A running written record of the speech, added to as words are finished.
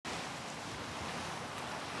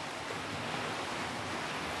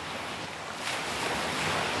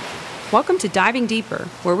Welcome to Diving Deeper,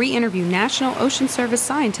 where we interview National Ocean Service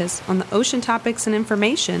scientists on the ocean topics and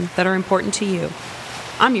information that are important to you.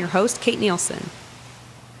 I'm your host, Kate Nielsen.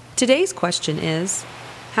 Today's question is,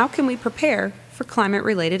 how can we prepare for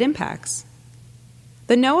climate-related impacts?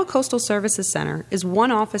 The NOAA Coastal Services Center is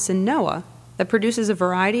one office in NOAA that produces a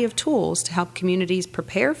variety of tools to help communities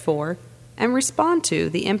prepare for and respond to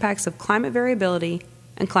the impacts of climate variability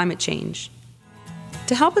and climate change.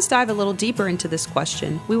 To help us dive a little deeper into this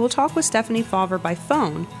question, we will talk with Stephanie Fauver by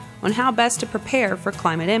phone on how best to prepare for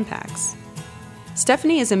climate impacts.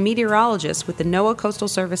 Stephanie is a meteorologist with the NOAA Coastal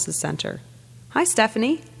Services Center. Hi,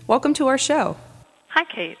 Stephanie. Welcome to our show. Hi,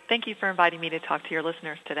 Kate. Thank you for inviting me to talk to your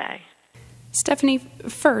listeners today. Stephanie,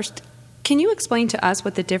 first, can you explain to us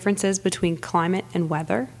what the difference is between climate and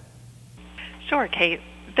weather? Sure, Kate.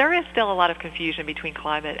 There is still a lot of confusion between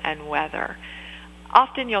climate and weather.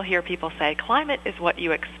 Often you'll hear people say climate is what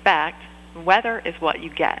you expect, weather is what you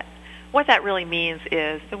get. What that really means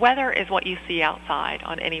is the weather is what you see outside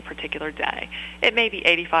on any particular day. It may be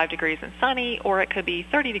 85 degrees and sunny, or it could be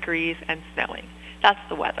 30 degrees and snowing. That's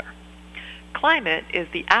the weather. Climate is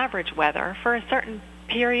the average weather for a certain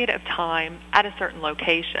period of time at a certain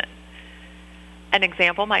location. An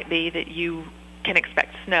example might be that you can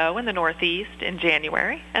expect snow in the Northeast in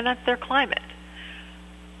January, and that's their climate.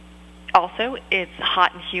 Also, it's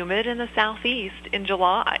hot and humid in the Southeast in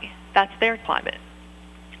July. That's their climate.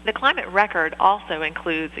 The climate record also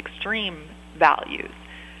includes extreme values,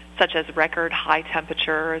 such as record high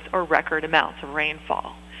temperatures or record amounts of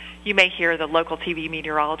rainfall. You may hear the local TV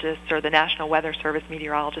meteorologists or the National Weather Service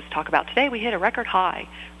meteorologists talk about, today we hit a record high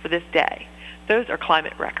for this day. Those are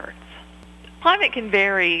climate records. Climate can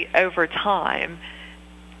vary over time,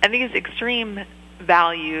 and these extreme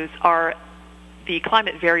values are the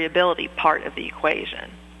climate variability part of the equation.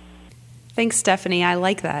 Thanks, Stephanie. I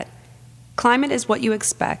like that. Climate is what you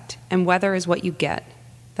expect, and weather is what you get.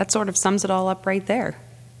 That sort of sums it all up right there.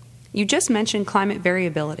 You just mentioned climate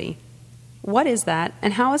variability. What is that,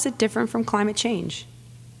 and how is it different from climate change?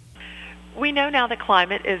 We know now that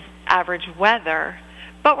climate is average weather,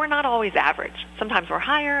 but we're not always average. Sometimes we're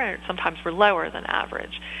higher, and sometimes we're lower than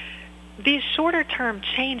average. These shorter-term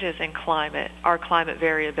changes in climate are climate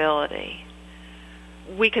variability.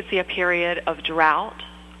 We could see a period of drought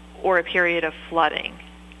or a period of flooding.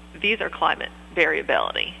 These are climate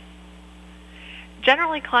variability.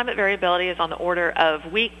 Generally, climate variability is on the order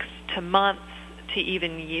of weeks to months to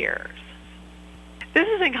even years. This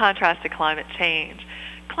is in contrast to climate change.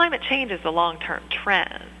 Climate change is a long-term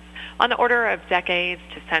trend on the order of decades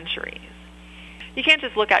to centuries. You can't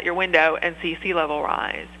just look out your window and see sea level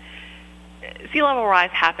rise. Sea level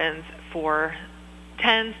rise happens for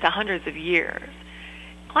tens to hundreds of years.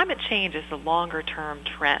 Climate change is the longer-term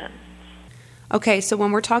trend. Okay, so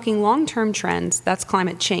when we're talking long-term trends, that's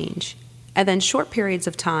climate change. And then short periods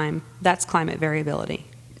of time, that's climate variability.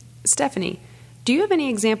 Stephanie, do you have any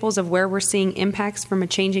examples of where we're seeing impacts from a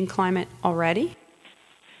changing climate already?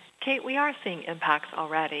 Kate, we are seeing impacts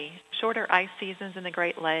already. Shorter ice seasons in the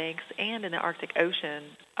Great Lakes and in the Arctic Ocean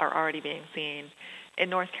are already being seen. In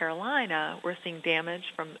North Carolina, we're seeing damage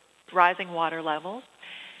from rising water levels,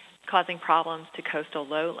 causing problems to coastal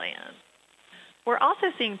lowlands. We're also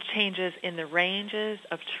seeing changes in the ranges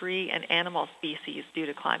of tree and animal species due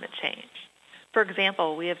to climate change. For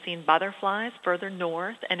example, we have seen butterflies further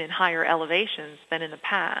north and in higher elevations than in the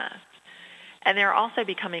past. And they're also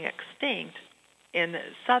becoming extinct in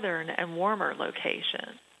southern and warmer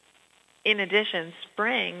locations. In addition,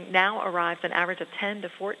 spring now arrives an average of 10 to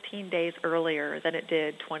 14 days earlier than it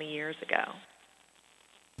did 20 years ago.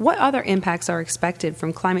 What other impacts are expected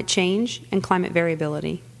from climate change and climate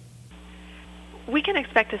variability? We can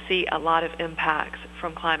expect to see a lot of impacts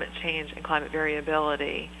from climate change and climate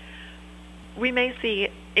variability. We may see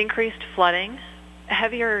increased flooding,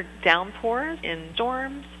 heavier downpours in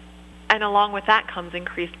storms, and along with that comes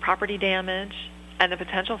increased property damage and the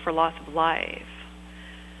potential for loss of life.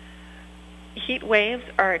 Heat waves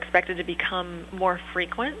are expected to become more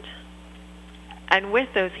frequent, and with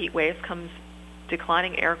those heat waves comes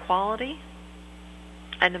declining air quality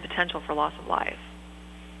and the potential for loss of life.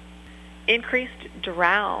 Increased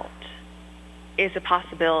drought is a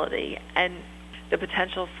possibility, and the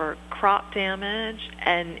potential for crop damage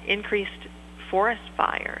and increased forest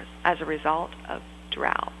fires as a result of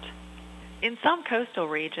drought. In some coastal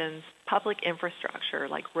regions, public infrastructure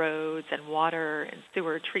like roads and water and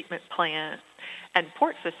sewer treatment plants and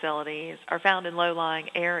port facilities are found in low-lying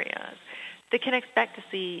areas that can expect to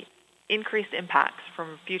see increased impacts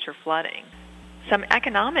from future flooding. Some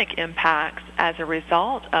economic impacts as a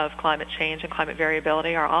result of climate change and climate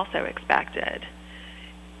variability are also expected.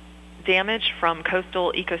 Damage from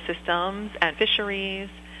coastal ecosystems and fisheries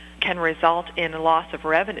can result in a loss of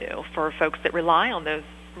revenue for folks that rely on those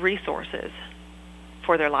resources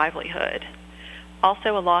for their livelihood.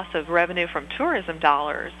 Also, a loss of revenue from tourism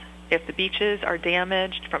dollars if the beaches are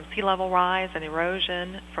damaged from sea level rise and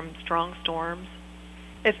erosion from strong storms.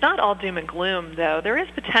 It's not all doom and gloom, though. There is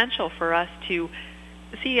potential for us to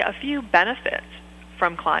see a few benefits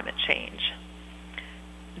from climate change.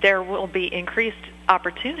 There will be increased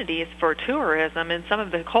opportunities for tourism in some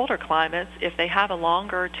of the colder climates if they have a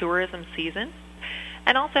longer tourism season,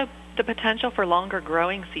 and also the potential for longer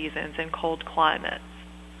growing seasons in cold climates.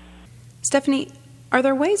 Stephanie, are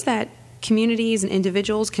there ways that communities and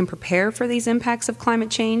individuals can prepare for these impacts of climate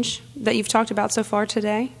change that you've talked about so far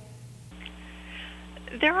today?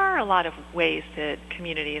 There are a lot of ways that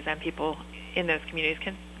communities and people in those communities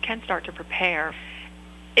can start to prepare.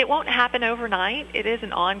 It won't happen overnight. It is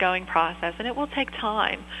an ongoing process, and it will take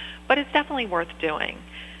time, but it's definitely worth doing.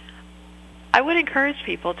 I would encourage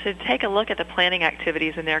people to take a look at the planning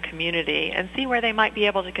activities in their community and see where they might be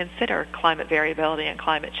able to consider climate variability and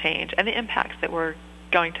climate change and the impacts that we're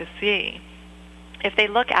going to see. If they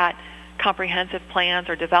look at comprehensive plans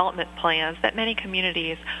or development plans that many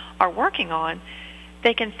communities are working on,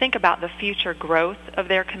 they can think about the future growth of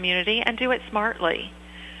their community and do it smartly.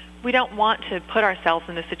 We don't want to put ourselves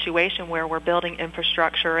in a situation where we're building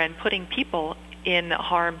infrastructure and putting people in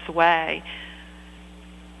harm's way.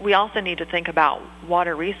 We also need to think about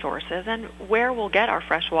water resources and where we'll get our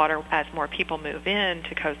fresh water as more people move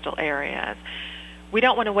into coastal areas. We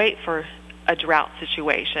don't want to wait for a drought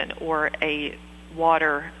situation or a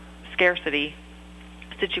water scarcity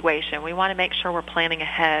situation. We want to make sure we're planning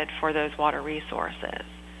ahead for those water resources.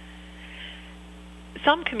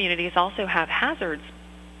 Some communities also have hazards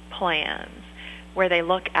plans where they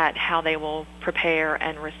look at how they will prepare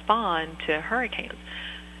and respond to hurricanes.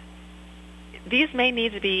 These may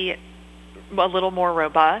need to be a little more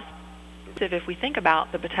robust if we think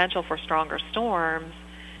about the potential for stronger storms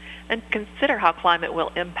and consider how climate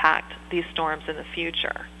will impact these storms in the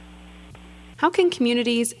future. How can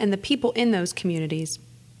communities and the people in those communities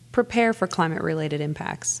prepare for climate-related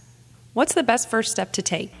impacts? What's the best first step to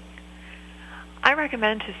take? I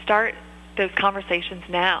recommend to start those conversations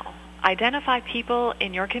now. Identify people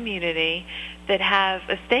in your community that have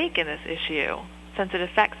a stake in this issue, since it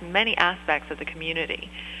affects many aspects of the community.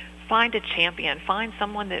 Find a champion. Find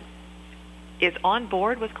someone that is on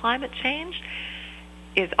board with climate change,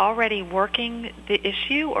 is already working the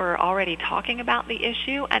issue or already talking about the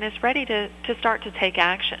issue, and is ready to start to take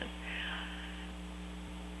action.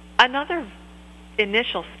 Another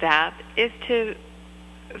initial step is to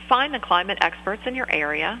find the climate experts in your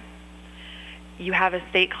area. You have a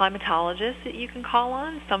state climatologist that you can call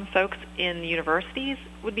on. Some folks in universities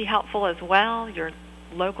would be helpful as well. Your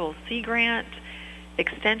local Sea Grant,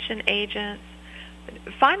 extension agents.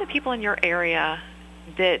 Find the people in your area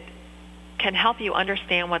that can help you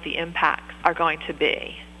understand what the impacts are going to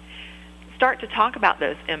be. Start to talk about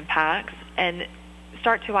those impacts and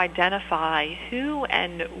start to identify who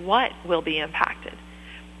and what will be impacted.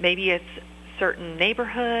 Maybe it's certain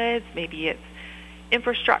neighborhoods, maybe it's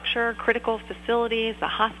infrastructure, critical facilities, the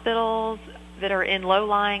hospitals that are in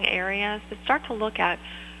low-lying areas, to start to look at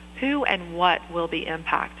who and what will be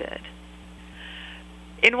impacted.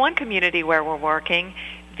 In one community where we're working,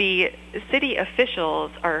 the city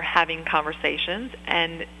officials are having conversations,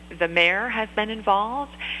 and the mayor has been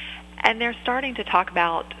involved, and they're starting to talk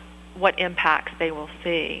about what impacts they will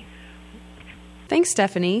see. Thanks,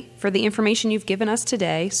 Stephanie, for the information you've given us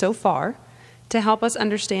today so far to help us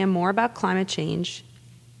understand more about climate change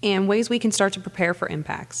and ways we can start to prepare for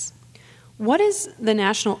impacts. What is the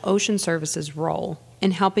National Ocean Service's role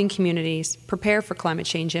in helping communities prepare for climate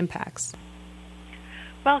change impacts?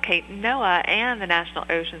 Well, Kate, NOAA and the National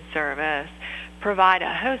Ocean Service provide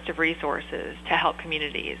a host of resources to help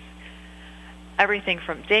communities. Everything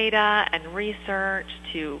from data and research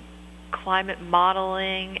to climate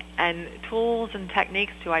modeling and tools and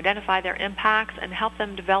techniques to identify their impacts and help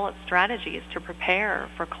them develop strategies to prepare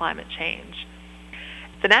for climate change.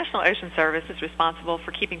 The National Ocean Service is responsible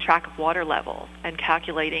for keeping track of water levels and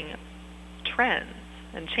calculating trends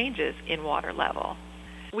and changes in water level.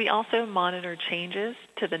 We also monitor changes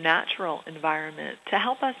to the natural environment to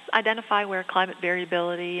help us identify where climate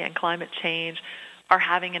variability and climate change are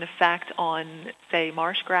having an effect on, say,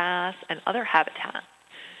 marsh grass and other habitats,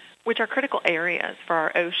 which are critical areas for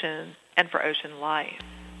our oceans and for ocean life.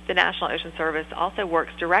 The National Ocean Service also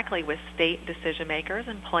works directly with state decision makers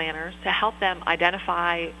and planners to help them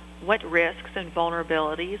identify what risks and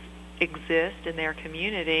vulnerabilities exist in their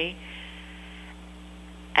community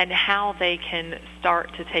and how they can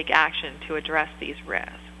start to take action to address these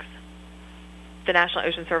risks. The National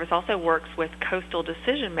Ocean Service also works with coastal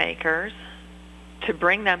decision makers to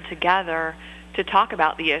bring them together to talk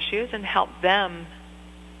about the issues and help them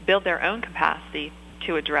build their own capacity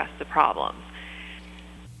to address the problems.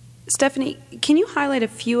 Stephanie, can you highlight a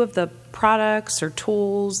few of the products or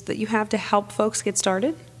tools that you have to help folks get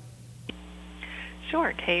started?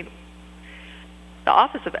 Sure, Kate. The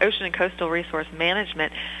Office of Ocean and Coastal Resource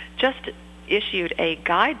Management just issued a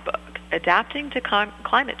guidebook, Adapting to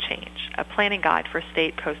Climate Change, a planning guide for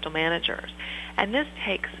state coastal managers. And this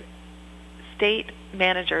takes state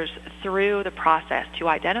managers through the process to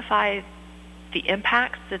identify the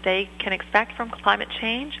impacts that they can expect from climate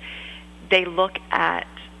change. They look at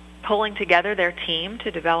pulling together their team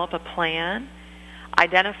to develop a plan,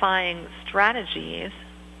 identifying strategies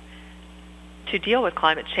to deal with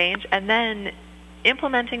climate change, and then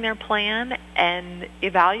implementing their plan and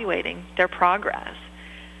evaluating their progress.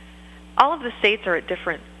 All of the states are at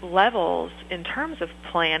different levels in terms of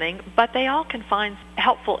planning, but they all can find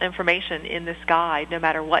helpful information in this guide no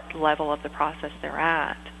matter what level of the process they're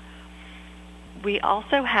at. We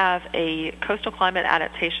also have a coastal climate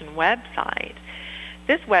adaptation website.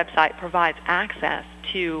 This website provides access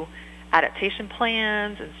to adaptation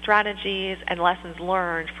plans and strategies and lessons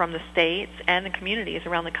learned from the states and the communities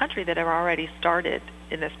around the country that have already started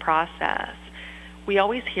in this process. We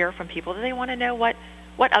always hear from people that they want to know what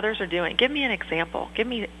others are doing. Give me an example. Give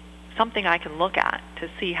me something I can look at to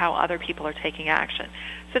see how other people are taking action.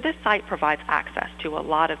 So this site provides access to a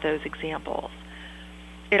lot of those examples.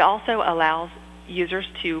 It also allows users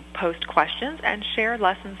to post questions and share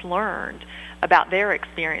lessons learned about their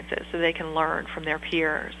experiences so they can learn from their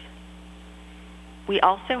peers. We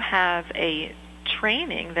also have a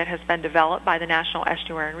training that has been developed by the National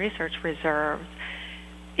Estuary and Research Reserves.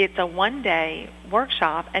 It's a one-day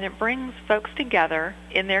workshop, and it brings folks together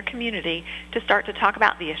in their community to start to talk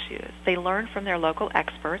about the issues. They learn from their local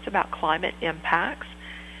experts about climate impacts,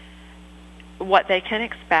 what they can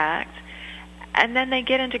expect, and then they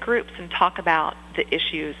get into groups and talk about the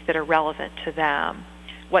issues that are relevant to them,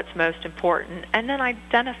 what's most important, and then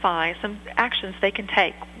identify some actions they can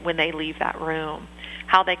take when they leave that room,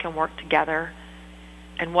 how they can work together,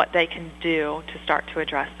 and what they can do to start to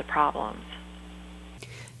address the problems.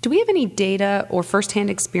 Do we have any data or firsthand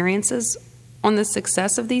experiences on the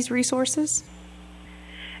success of these resources?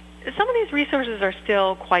 Some of these resources are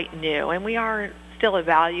still quite new, and we are still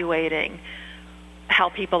evaluating how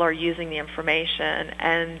people are using the information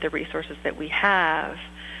and the resources that we have.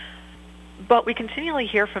 But we continually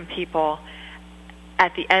hear from people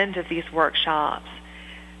at the end of these workshops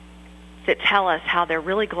that tell us how they're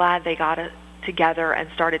really glad they got it together and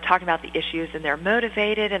started talking about the issues, and they're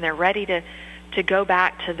motivated and they're ready to go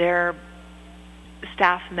back to their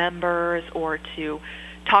staff members or to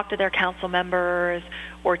talk to their council members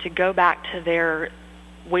or to go back to their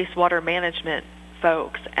wastewater management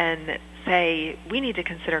folks and say, we need to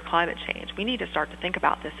consider climate change. We need to start to think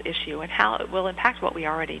about this issue and how it will impact what we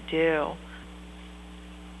already do.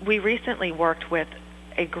 We recently worked with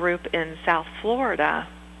a group in South Florida.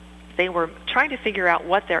 They were trying to figure out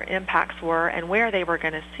what their impacts were and where they were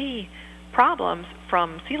going to see problems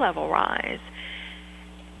from sea level rise.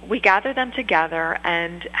 We gathered them together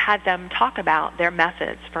and had them talk about their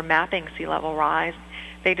methods for mapping sea level rise.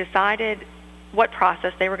 They decided what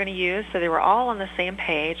process they were going to use, so they were all on the same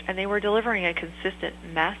page, and they were delivering a consistent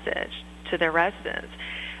message to their residents.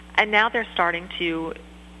 And now they're starting to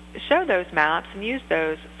show those maps and use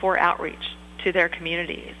those for outreach to their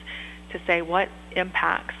communities to say what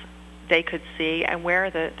impacts they could see and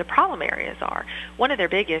where the problem areas are. One of their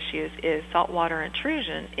big issues is saltwater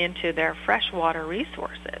intrusion into their freshwater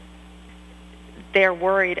resources. They're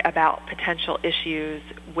worried about potential issues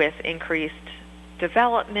with increased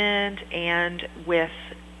development and with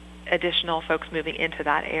additional folks moving into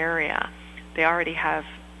that area. They already have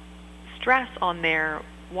stress on their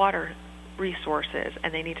water resources,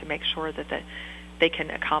 and they need to make sure that they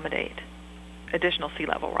can accommodate additional sea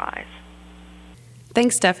level rise.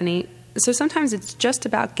 Thanks, Stephanie. So sometimes it's just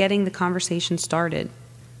about getting the conversation started.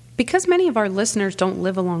 Because many of our listeners don't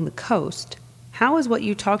live along the coast, how is what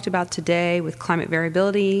you talked about today with climate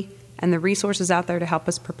variability and the resources out there to help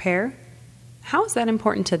us prepare, how is that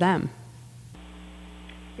important to them?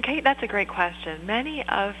 Kate, that's a great question. Many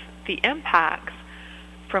of the impacts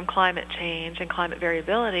from climate change and climate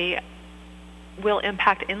variability will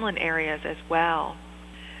impact inland areas as well.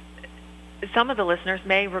 Some of the listeners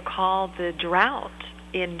may recall the drought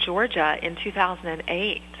in Georgia in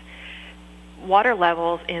 2008. water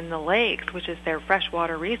levels in the lakes, which is their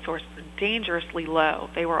freshwater resource, were dangerously low.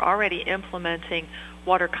 They were already implementing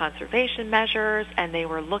water conservation measures, and they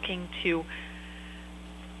were looking to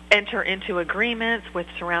enter into agreements with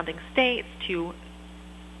surrounding states to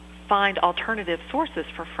find alternative sources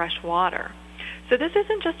for fresh water. So this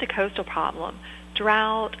isn't just a coastal problem.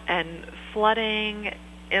 Drought and flooding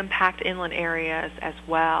impact inland areas as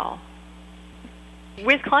well.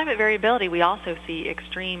 With climate variability, we also see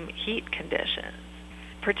extreme heat conditions.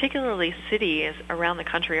 Particularly cities around the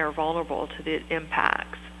country are vulnerable to the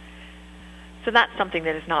impacts. So that's something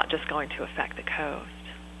that is not just going to affect the coast.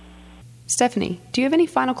 Stephanie, do you have any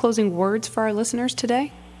final closing words for our listeners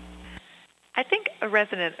today? I think a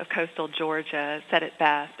resident of coastal Georgia said it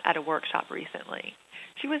best at a workshop recently.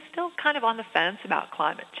 She was still kind of on the fence about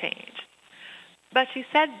climate change. But she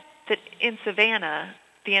said that in Savannah,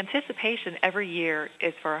 the anticipation every year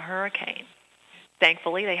is for a hurricane.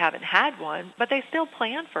 Thankfully, they haven't had one, but they still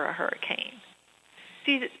plan for a hurricane.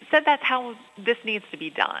 She said that's how this needs to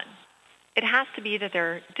be done. It has to be that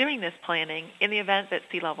they're doing this planning in the event that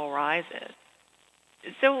sea level rises.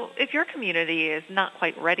 So if your community is not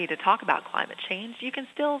quite ready to talk about climate change, you can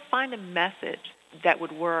still find a message that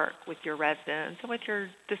would work with your residents and with your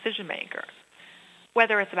decision makers.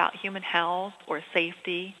 Whether it's about human health or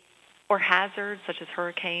safety or hazards such as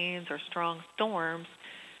hurricanes or strong storms,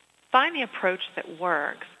 find the approach that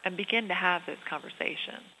works and begin to have those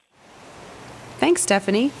conversations. Thanks,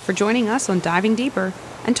 Stephanie, for joining us on Diving Deeper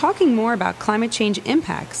and talking more about climate change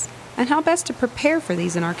impacts and how best to prepare for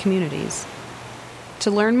these in our communities. To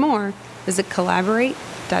learn more, visit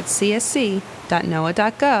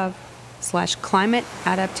collaborate.csc.noaa.gov/climate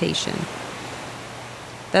adaptation.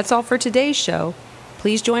 That's all for today's show.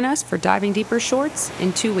 Please join us for Diving Deeper Shorts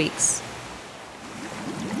in 2 weeks.